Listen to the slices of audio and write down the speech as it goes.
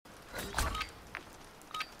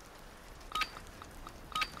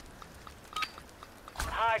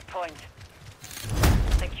hard point.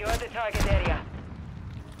 Secure the target area.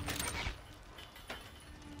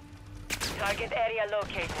 Target area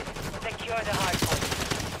located. Secure the hard point.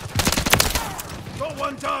 Got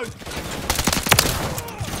one down!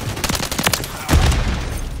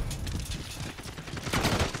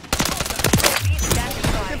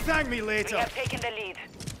 You can thank me later. We have taken the lead.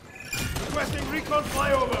 Requesting recon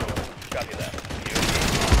flyover. Copy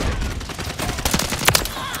that.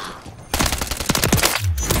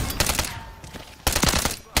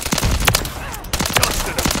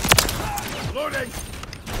 Dusted him. Loading.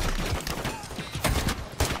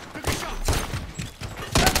 Took a shot.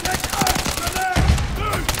 Semtex out! Grenade!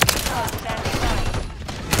 Move! Standing by.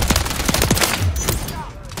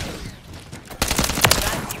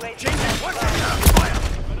 Advanced UAV Changing. Watch out now! Fire!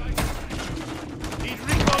 Need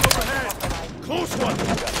recon overhead. Close one.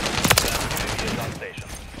 UAV is on station.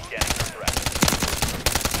 Scanning for threat.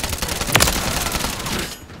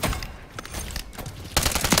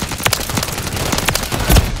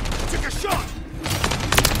 Took a shot.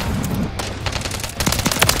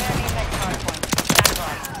 Confirming next hard point. Stand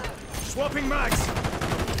by. Swapping mags.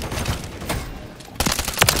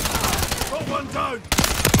 Got one down.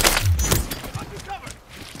 Under cover.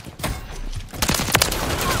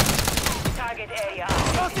 Target area.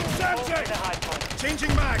 Crossing Move to Semtex. the hard point.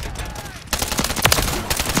 Changing mag.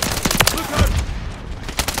 Look out.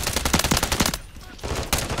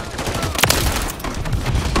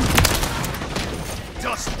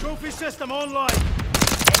 Dust. Trophy system online.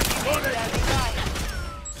 Loading. Standing by.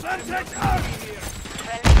 Semtex out.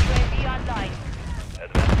 Friendly UAV online.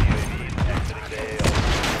 Advanced UAV is exiting the AO.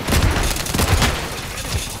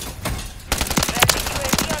 Friendly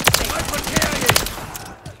UAV on station. Sniper carrying.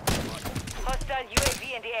 Hostile UAV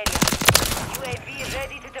in the area. UAV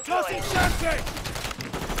ready to deploy. Crossing Semtex.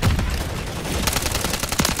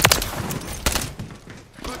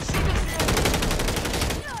 Good shot.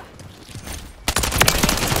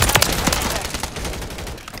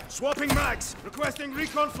 Swapping mags. Requesting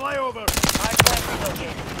recon flyover. Hard point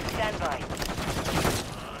relocated. Stand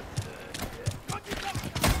by.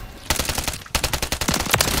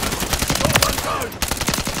 Got one down.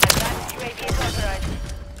 Advanced UAV is authorized.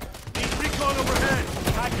 Need recon overhead.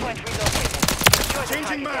 Hard point relocated. Secure the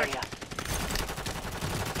Changing target mag. area.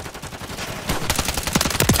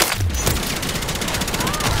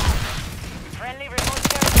 Friendly remote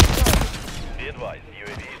carrier deployed. Be advised,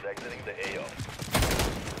 UAV is exiting the AO.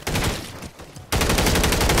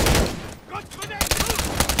 Got connect.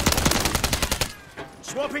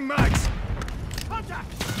 Swapping mags. Contact.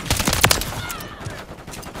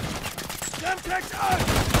 Semtex out.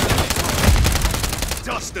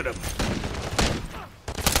 Dusted him.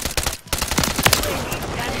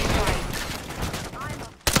 Standing by.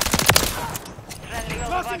 Friendly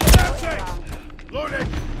Crossing overwatch. Semtex. Loading.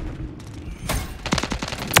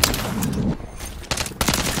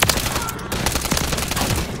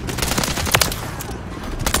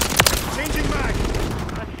 Changing mag.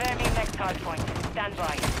 Confirming next hard point. Stand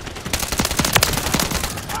by.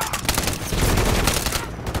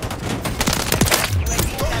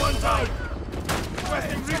 UAV Got one standing by. down.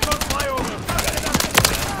 Requesting recon flyover.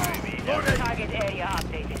 Loading. Target area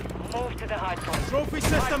updated. Move to the hard point. Trophy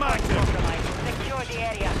system Hard point active. compromised. Secure the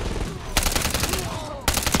area.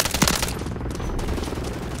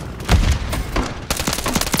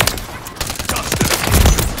 Dusted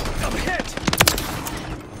him. I'm hit.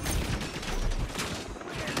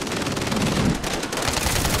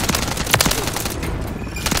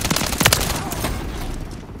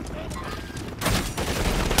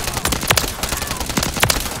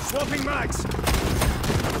 Swapping mags.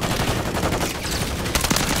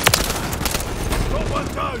 Got one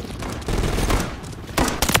down.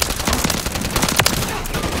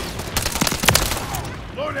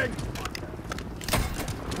 Loading.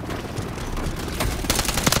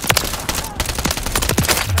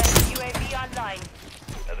 Friendly UAV online.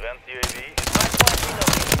 Advanced UAV is Hard point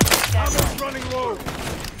relocated. Stand Ammo's by. running low.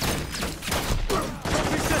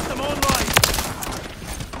 Trophy system online.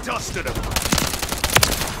 Dusted him.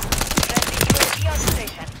 Friendly UAV on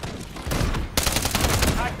station.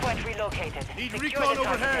 Hard point relocated. Need Secure recon the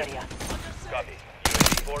target overhead. area. copy.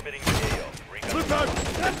 UAV orbiting the AO. Recon. Look out!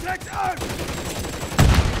 Semtex out!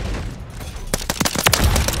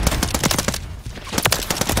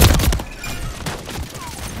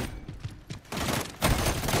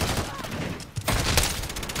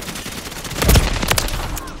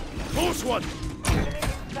 Close one!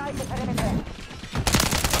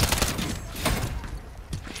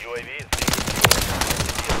 UAV is being deployed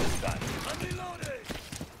at this time. Unreloaded!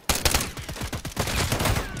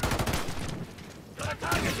 Hard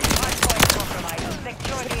point compromised.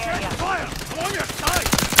 Secure Secure the area. Fire! I'm on your side!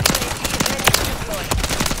 UAV is ready to deploy.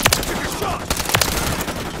 Took a shot!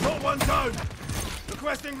 Got one down!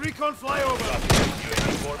 Requesting recon flyover!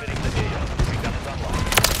 UAV orbiting the AO. Recon is unlocked.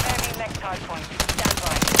 Confirming next hard point. Stand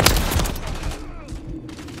by.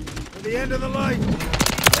 To the end of the line!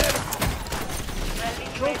 Friendly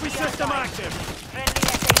Trophy UAV system online. active! Friendly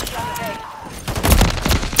SHE on the way.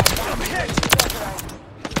 I'm hit!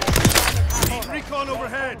 Need recon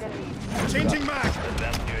overhead! Changing mag!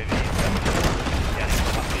 Advanced UAV inbound. Scanning.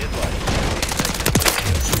 Be advised.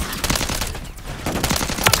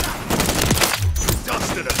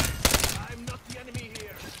 Dusted him! I'm not the enemy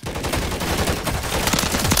here.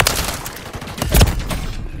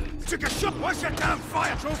 Took a shot! Watch your damn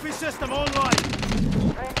fire! Trophy system online!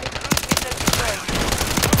 Friendly cruise missile deployed.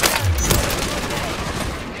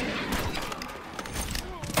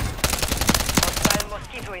 Hostile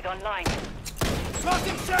mosquito is online.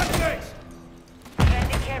 Tossing sandbags!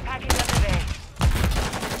 Friendly care package on the way.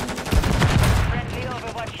 Friendly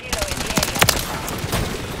Overwatch Hilo in the area.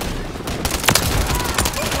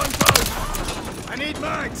 Got one down! I need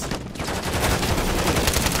mags!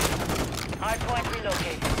 Hardpoint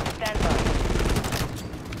relocated. Stand by.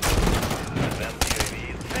 Advanced UAV.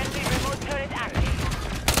 Friendly remote turret active.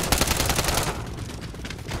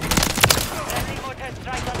 Friendly mortar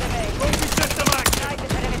strike on the way. Trophy system active! Strike the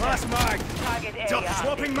perimeter. Last mag! Target area.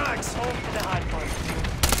 Swapping active. mags! Move to the hardpoint.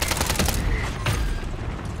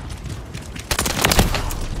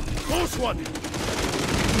 Close one!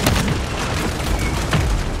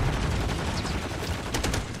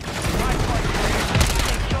 Hardpoint.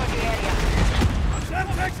 Secure the area.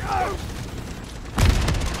 Sandbags out!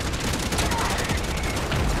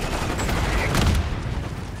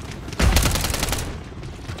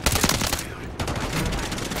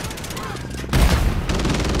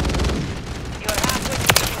 Your halfway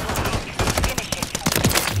mission complete. Finish it.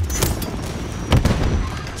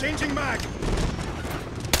 Changing mag!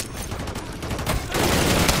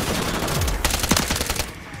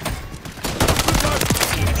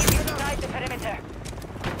 Enemies inside the perimeter.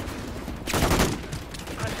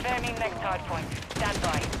 Confirming next hardpoint. Stand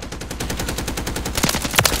by.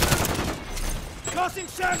 Tossing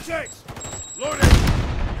sandbags! Loading!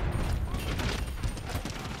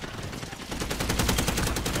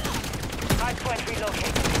 Hardpoint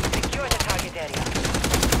relocated. Secure the target area.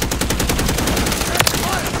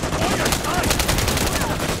 Fire! On your side!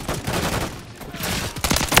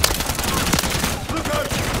 Look out!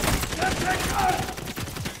 Sandbags out!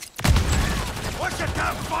 Watch your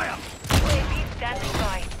damn fire! UAV standing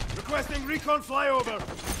by. Requesting recon flyover!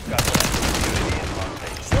 Got one. UAV is on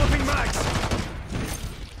station. Swapping mags!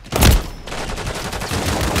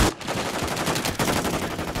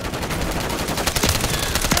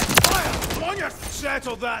 Fire! On your...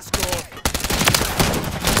 Settle that score!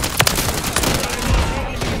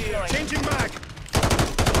 Ready to deploy. Changing mag!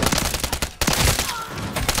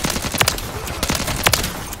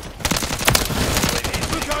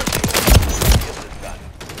 Look out! Get this done.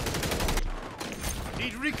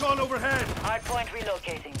 Need recon overhead! Hardpoint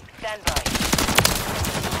relocating. Stand by.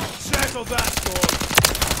 Settle that score!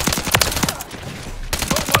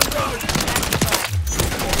 Got one down!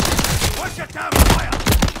 Watch your damn fire!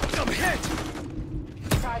 I'm hit!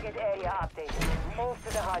 Target area updated. Move to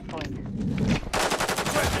the hardpoint.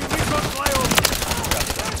 Requesting recon flyover!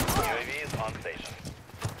 UAV is on station.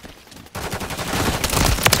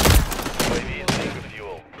 UAV is being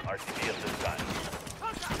refueled. RTB at this time.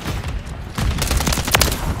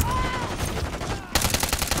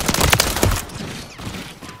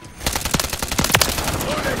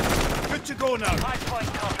 Loading! Good to go now! Hardpoint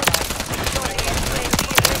compromised. Secure the UAV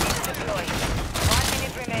is ready to deploy. 1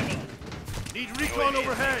 minute remaining. Need recon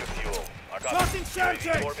overhead! Fuel. Tossing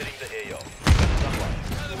sandbags! Orbiting the AO. Recon is unlocked.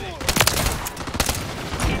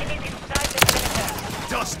 Enemies inside the perimeter.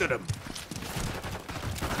 Dusted him!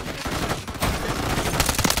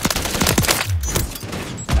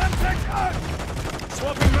 Sandbags out!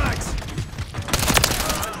 Swapping mags!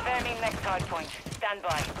 Confirming next hardpoint. Stand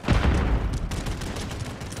by.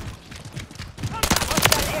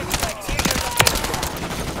 Hostile airstrike near your location.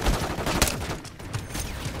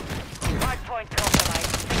 Hardpoint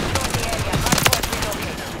compromised. Secure the area. Hardpoint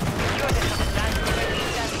relocated. Secure the land. UAV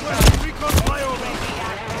standing by. Requesting recon flyover! UAV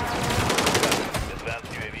active.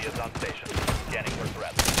 Advanced UAV is on station. Scanning for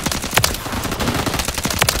threats.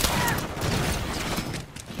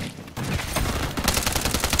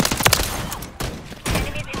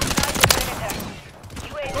 Enemies inside the perimeter.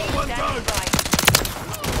 UAV Got one standing down. by.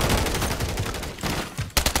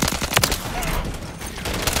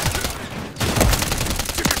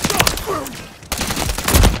 Took a shot!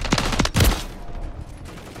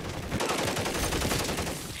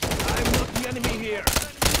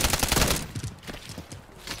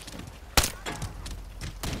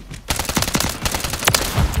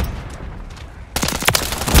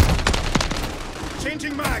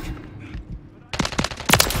 Changing mag.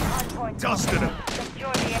 Hardpoint Dusted him.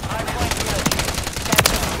 secure the hardpoint relocated.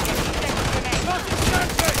 That's all. 50 seconds remain. Nothing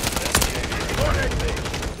fancy. Morning.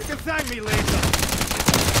 You can thank me later.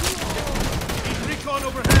 Need recon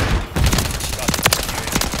overhead.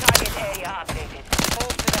 Target area updated.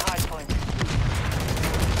 Move to the hardpoint.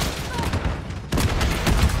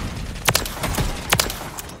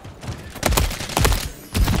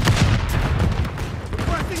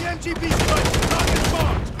 Requesting MGB strike.